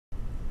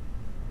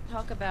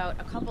talk about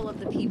a couple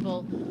of the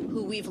people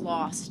who we've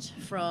lost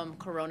from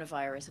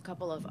coronavirus, a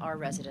couple of our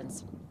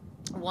residents.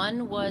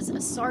 One was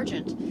a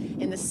sergeant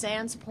in the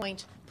Sands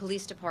Point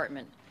Police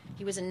Department.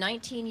 He was a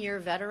 19-year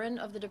veteran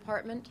of the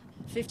department,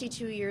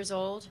 52 years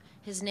old.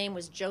 His name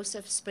was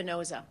Joseph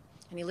Spinoza,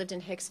 and he lived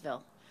in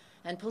Hicksville.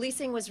 And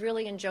policing was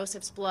really in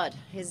Joseph's blood.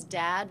 His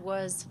dad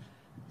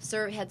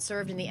had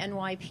served in the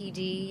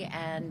NYPD,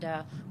 and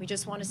we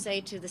just want to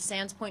say to the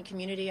Sands Point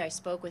community, I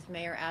spoke with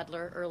Mayor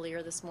Adler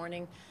earlier this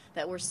morning,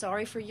 that we're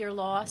sorry for your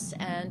loss,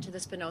 and to the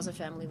Spinoza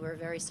family, we're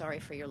very sorry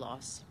for your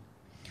loss.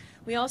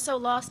 We also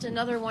lost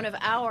another one of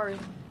our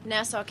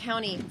Nassau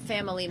County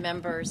family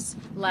members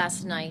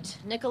last night.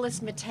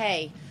 Nicholas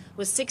Mattei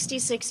was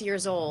 66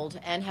 years old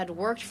and had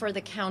worked for the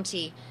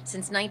county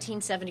since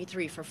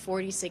 1973 for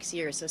 46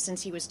 years. So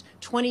since he was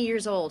 20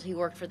 years old, he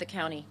worked for the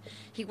county.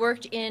 He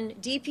worked in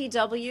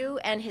DPW,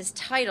 and his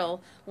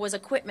title was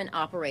equipment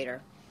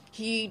operator.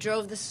 He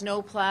drove the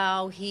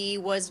snowplow, he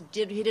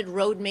did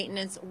road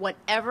maintenance,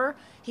 whatever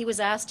he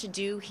was asked to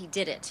do, he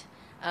did it.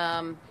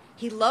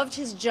 He loved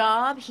his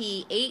job.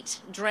 He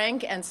ate,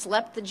 drank, and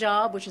slept the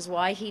job, which is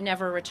why he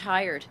never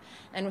retired.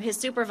 And his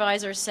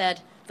supervisor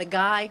said the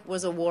guy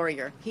was a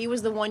warrior. He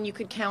was the one you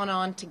could count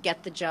on to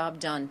get the job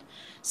done.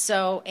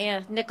 So,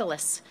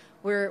 Nicholas,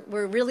 we're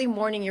really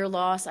mourning your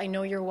loss. I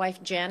know your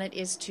wife Janet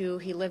is too.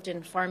 He lived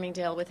in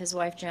Farmingdale with his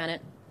wife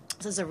Janet.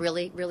 This is a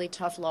really, really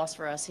tough loss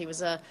for us. He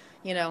was a,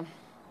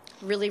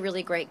 really,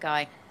 really great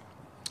guy.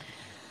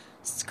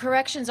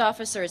 Corrections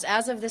officers,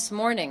 as of this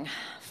morning,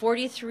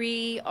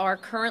 43 are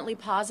currently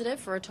positive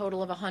for a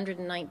total of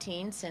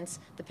 119 since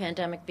the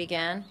pandemic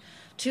began.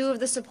 2 of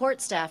the support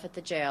staff at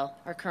the jail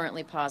are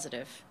currently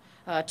positive.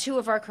 2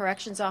 of our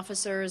corrections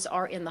officers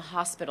are in the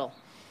hospital.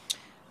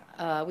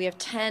 We have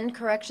 10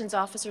 corrections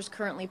officers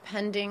currently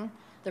pending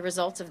the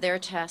results of their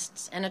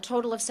tests, and a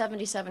total of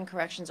 77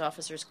 corrections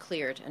officers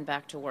cleared and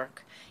back to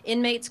work.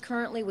 Inmates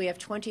currently, we have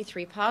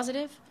 23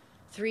 positive,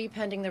 3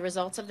 pending the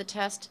results of the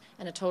test,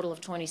 and a total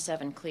of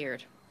 27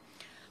 cleared.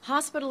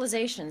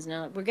 Hospitalizations.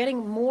 Now, we're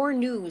getting more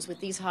news with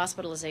these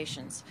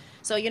hospitalizations.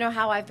 So you know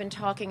how I've been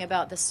talking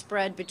about the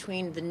spread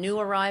between the new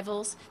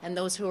arrivals and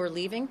those who are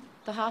leaving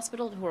the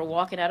hospital, who are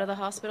walking out of the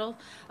hospital?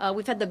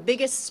 We've had the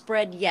biggest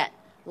spread yet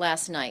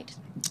last night.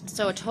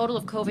 So a total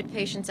of COVID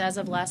patients as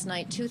of last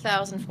night,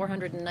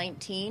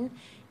 2,419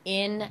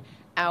 in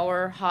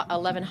our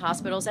 11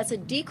 hospitals. That's a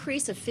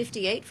decrease of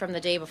 58 from the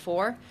day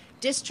before.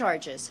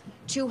 Discharges,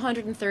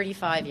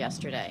 235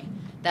 yesterday.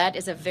 That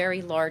is a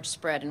very large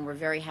spread, and we're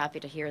very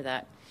happy to hear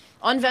that.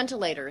 On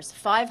ventilators,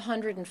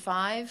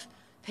 505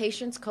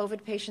 patients,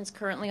 COVID patients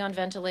currently on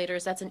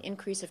ventilators. That's an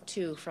increase of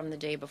 2 from the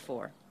day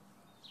before.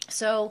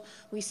 So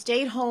we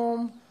stayed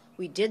home,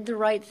 we did the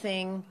right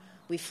thing,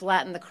 we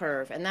flattened the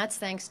curve, and that's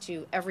thanks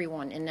to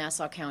everyone in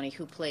Nassau County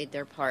who played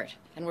their part,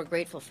 and we're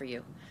grateful for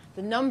you.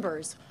 The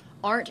numbers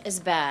aren't as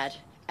bad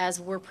as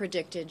were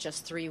predicted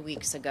just 3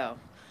 weeks ago.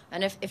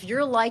 And if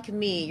you're like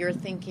me, you're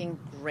thinking,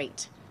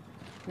 great,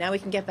 now we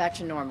can get back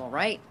to normal,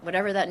 right?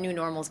 Whatever that new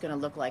normal is going to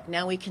look like,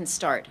 now we can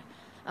start.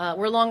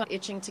 We're long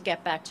itching to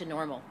get back to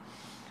normal.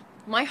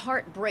 My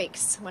heart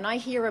breaks when I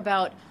hear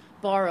about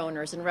bar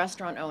owners and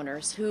restaurant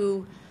owners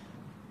who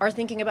are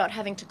thinking about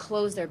having to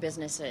close their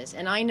businesses.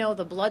 And I know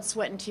the blood,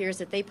 sweat, and tears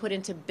that they put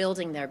into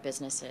building their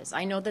businesses.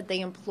 I know that they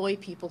employ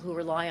people who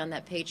rely on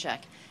that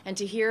paycheck. And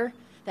to hear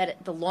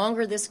that the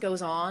longer this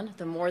goes on,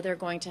 the more they're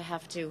going to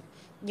have to,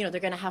 they're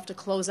going to have to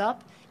close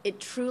up,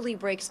 it truly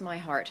breaks my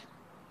heart.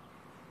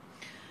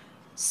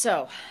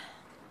 So,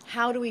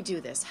 how do we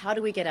do this? How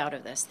do we get out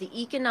of this? The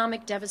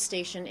economic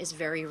devastation is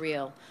very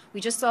real.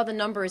 We just saw the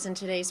numbers in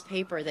today's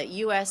paper that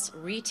U.S.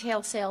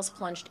 retail sales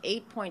plunged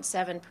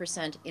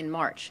 8.7% in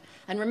March.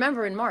 And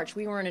remember, in March,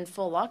 we weren't in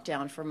full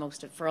lockdown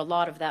for a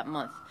lot of that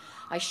month.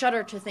 I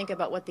shudder to think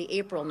about what the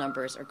April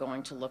numbers are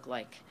going to look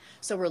like.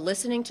 So we're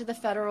listening to the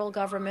federal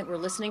government, we're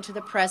listening to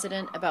the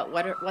president about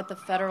what the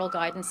federal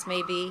guidance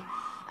may be,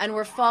 and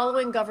we're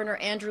following Governor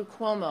Andrew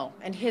Cuomo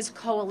and his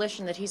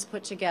coalition that he's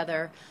put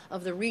together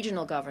of the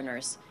regional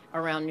governors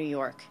around New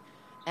York.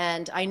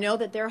 And I know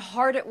that they're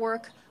hard at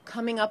work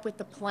coming up with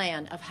the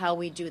plan of how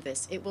we do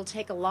this. It will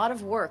take a lot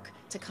of work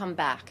to come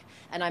back,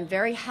 and I'm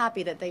very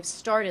happy that they've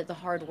started the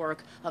hard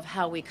work of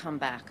how we come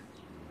back.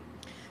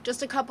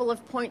 Just a couple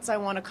of points I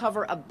want to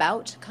cover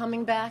about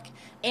coming back.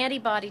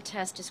 Antibody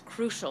test is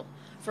crucial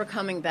for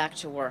coming back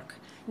to work.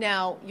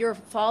 Now, you're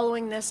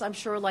following this, I'm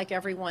sure, like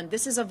everyone.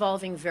 This is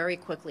evolving very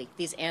quickly,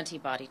 these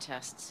antibody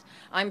tests.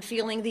 I'm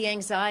feeling the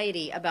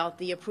anxiety about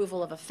the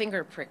approval of a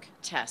finger prick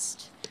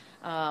test.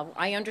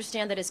 I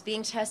understand that it's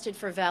being tested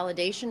for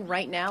validation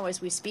right now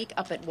as we speak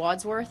up at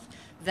Wadsworth.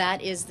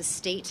 That is the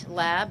state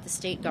lab, the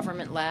state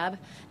government lab,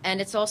 and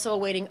it's also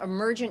awaiting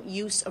emergent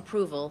use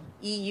approval,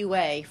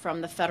 EUA,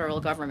 from the federal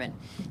government.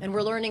 And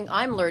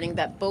I'm learning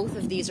that both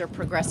of these are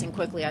progressing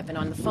quickly. I've been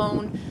on the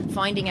phone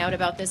finding out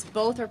about this.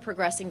 Both are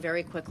progressing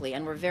very quickly,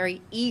 and we're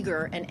very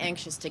eager and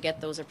anxious to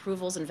get those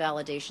approvals and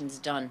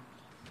validations done.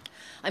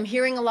 I'm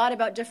hearing a lot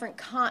about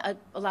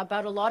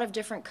a lot of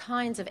different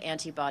kinds of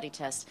antibody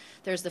tests.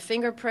 There's the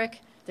finger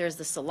prick, There's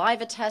the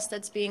saliva test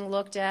that's being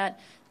looked at.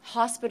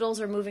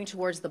 Hospitals are moving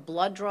towards the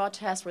blood draw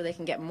test where they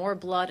can get more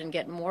blood and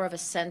get more of a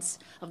sense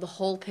of the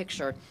whole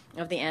picture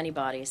of the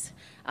antibodies.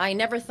 I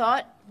never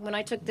thought when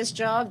I took this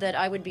job that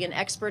I would be an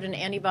expert in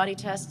antibody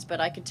tests, but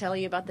I could tell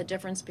you about the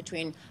difference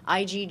between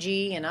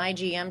IgG and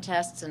IgM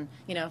tests. And,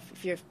 you know,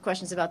 if you have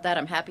questions about that,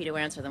 I'm happy to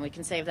answer them. We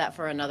can save that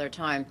for another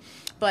time.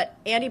 But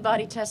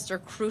antibody tests are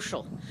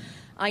crucial.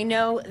 I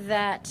know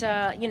that,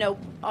 you know,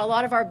 a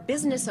lot of our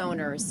business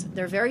owners,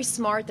 they're very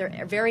smart,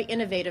 they're very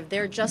innovative,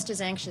 they're just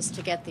as anxious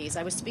to get these.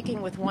 I was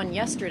speaking with one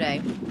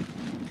yesterday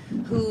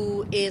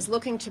who is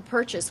looking to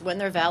purchase, when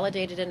they're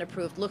validated and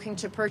approved, looking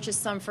to purchase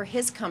some for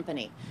his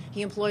company.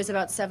 He employs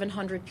about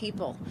 700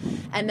 people.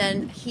 And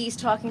then he's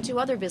talking to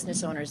other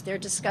business owners. They're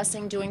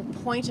discussing doing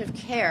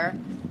point-of-care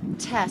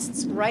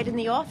tests right in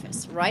the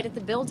office, right at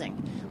the building,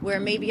 where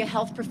maybe a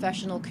health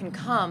professional can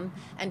come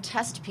and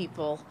test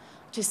people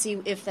to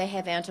see if they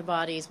have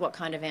antibodies, what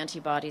kind of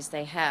antibodies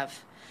they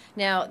have.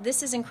 Now,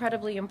 this is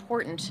incredibly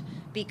important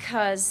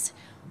because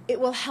it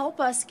will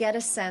help us get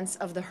a sense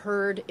of the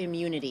herd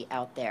immunity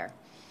out there,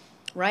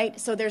 right?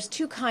 So there's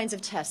two kinds of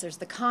tests. There's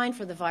the kind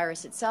for the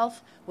virus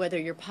itself, whether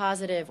you're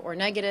positive or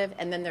negative,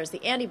 and then there's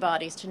the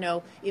antibodies to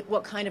know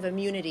what kind of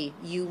immunity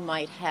you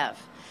might have.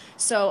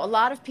 So a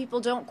lot of people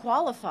don't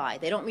qualify.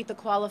 They don't meet the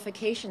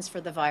qualifications for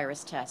the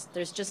virus test.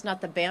 There's just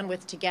not the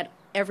bandwidth to get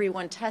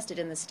everyone tested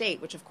in the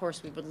state, which of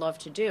course we would love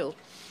to do.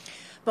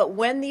 But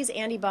when these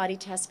antibody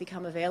tests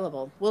become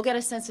available, we'll get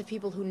a sense of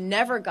people who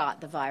never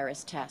got the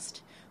virus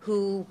test,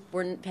 who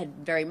had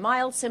very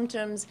mild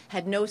symptoms,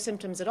 had no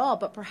symptoms at all,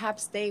 but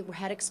perhaps they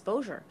had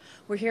exposure.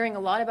 We're hearing a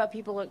lot about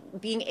people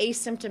being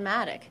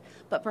asymptomatic,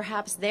 but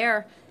perhaps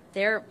they're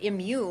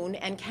immune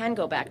and can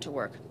go back to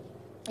work.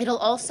 It'll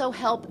also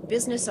help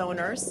business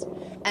owners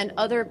and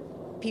other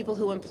people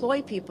who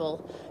employ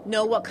people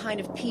know what kind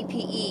of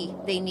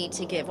PPE they need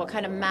to give, what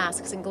kind of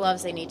masks and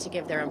gloves they need to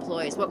give their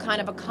employees, what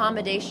kind of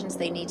accommodations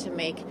they need to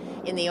make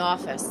in the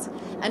office.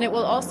 And it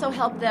will also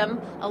help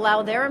them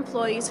allow their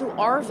employees who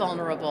are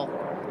vulnerable,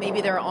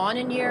 maybe they're on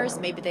in years,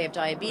 maybe they have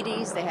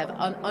diabetes, they have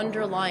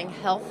underlying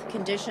health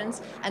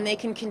conditions, and they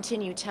can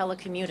continue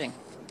telecommuting.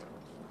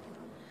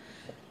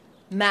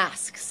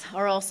 Masks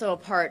are also a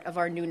part of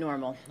our new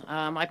normal.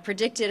 I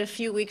predicted a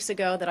few weeks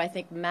ago that I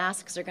think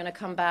masks are going to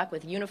come back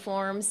with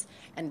uniforms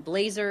and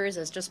blazers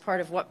as just part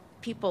of what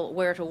people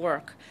wear to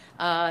work.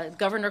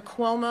 Governor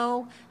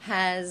Cuomo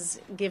has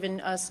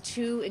given us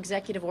 2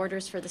 executive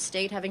orders for the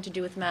state having to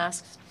do with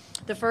masks.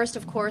 The first,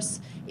 of course,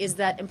 is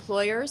that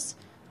employers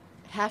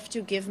have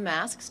to give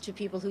masks to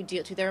people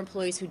to their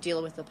employees who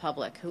deal with the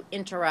public, who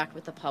interact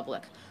with the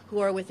public, who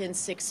are within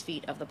 6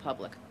 feet of the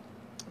public.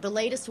 The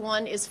latest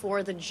one is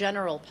for the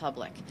general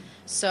public.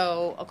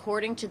 So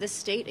according to the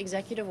state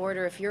executive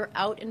order, if you're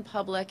out in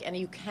public and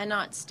you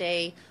cannot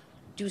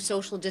do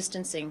social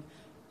distancing,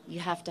 you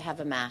have to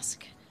have a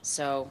mask.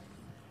 So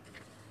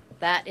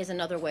that is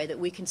another way that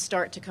we can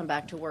start to come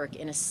back to work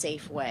in a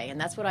safe way.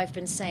 And that's what I've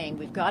been saying.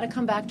 We've got to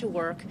come back to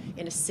work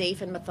in a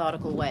safe and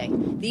methodical way.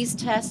 These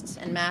tests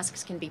and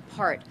masks can be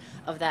part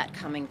of that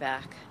coming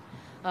back.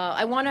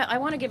 I want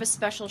to give a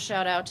special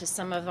shout out to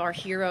some of our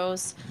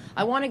heroes.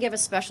 I want to give a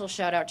special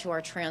shout out to our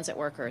transit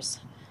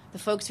workers, the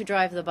folks who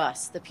drive the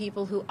bus, the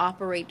people who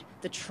operate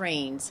the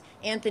trains,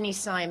 Anthony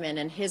Simon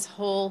and his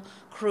whole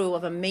crew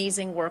of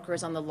amazing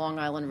workers on the Long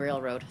Island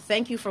Railroad.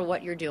 Thank you for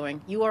what you're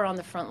doing. You are on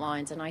the front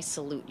lines, and I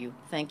salute you.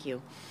 Thank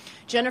you.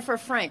 Jennifer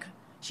Frank,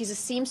 she's a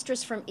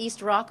seamstress from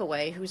East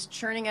Rockaway who's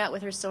churning out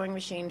with her sewing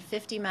machine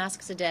 50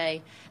 masks a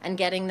day and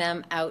getting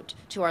them out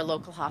to our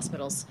local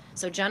hospitals.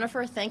 So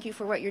Jennifer, thank you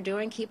for what you're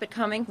doing. Keep it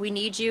coming. We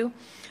need you.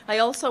 I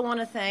also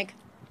want to thank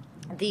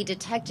the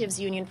Detectives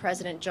Union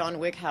President, John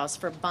Wighouse,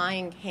 for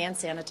buying hand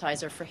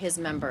sanitizer for his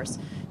members,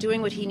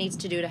 doing what he needs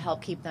to do to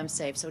help keep them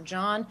safe. So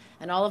John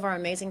and all of our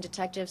amazing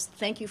detectives,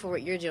 thank you for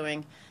what you're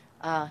doing.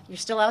 You're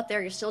still out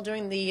there. You're still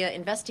doing the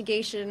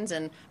investigations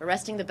and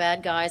arresting the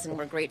bad guys, and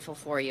we're grateful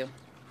for you.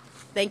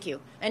 Thank you.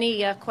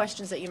 Any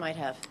questions that you might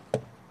have?